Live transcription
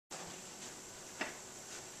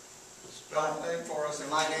Name for us.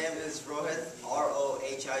 My name is Rohith,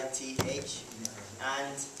 R-O-H-I-T-H,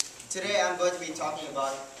 and today I'm going to be talking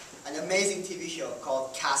about an amazing TV show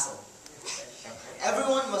called Castle.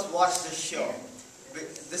 Everyone must watch this show.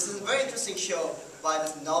 This is a very interesting show by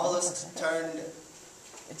this novelist turned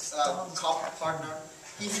cop partner.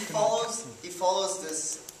 He follows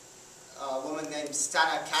this woman named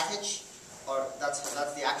Stana Katic, or that's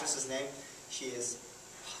the actress's name. She is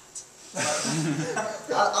hot.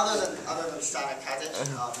 Other than Stana Katic,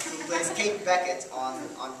 who plays Kate Beckett on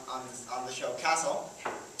the show Castle,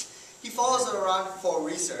 he follows her around for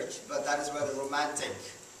research, but that is where the romantic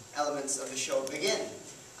elements of the show begin.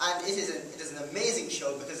 And it is an amazing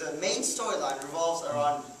show because the main storyline revolves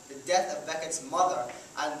around the death of Beckett's mother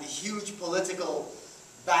and the huge political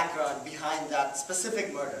background behind that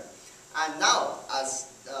specific murder. And now,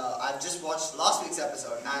 as I've just watched last week's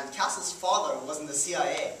episode, and Castle's father was in the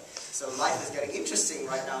CIA, so life is getting interesting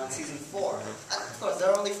right now in season 4. And of course, there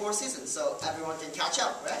are only 4 seasons, so everyone can catch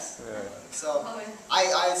up, right? Yeah. So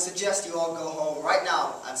I suggest you all go home right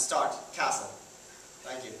now and start Castle.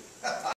 Thank you.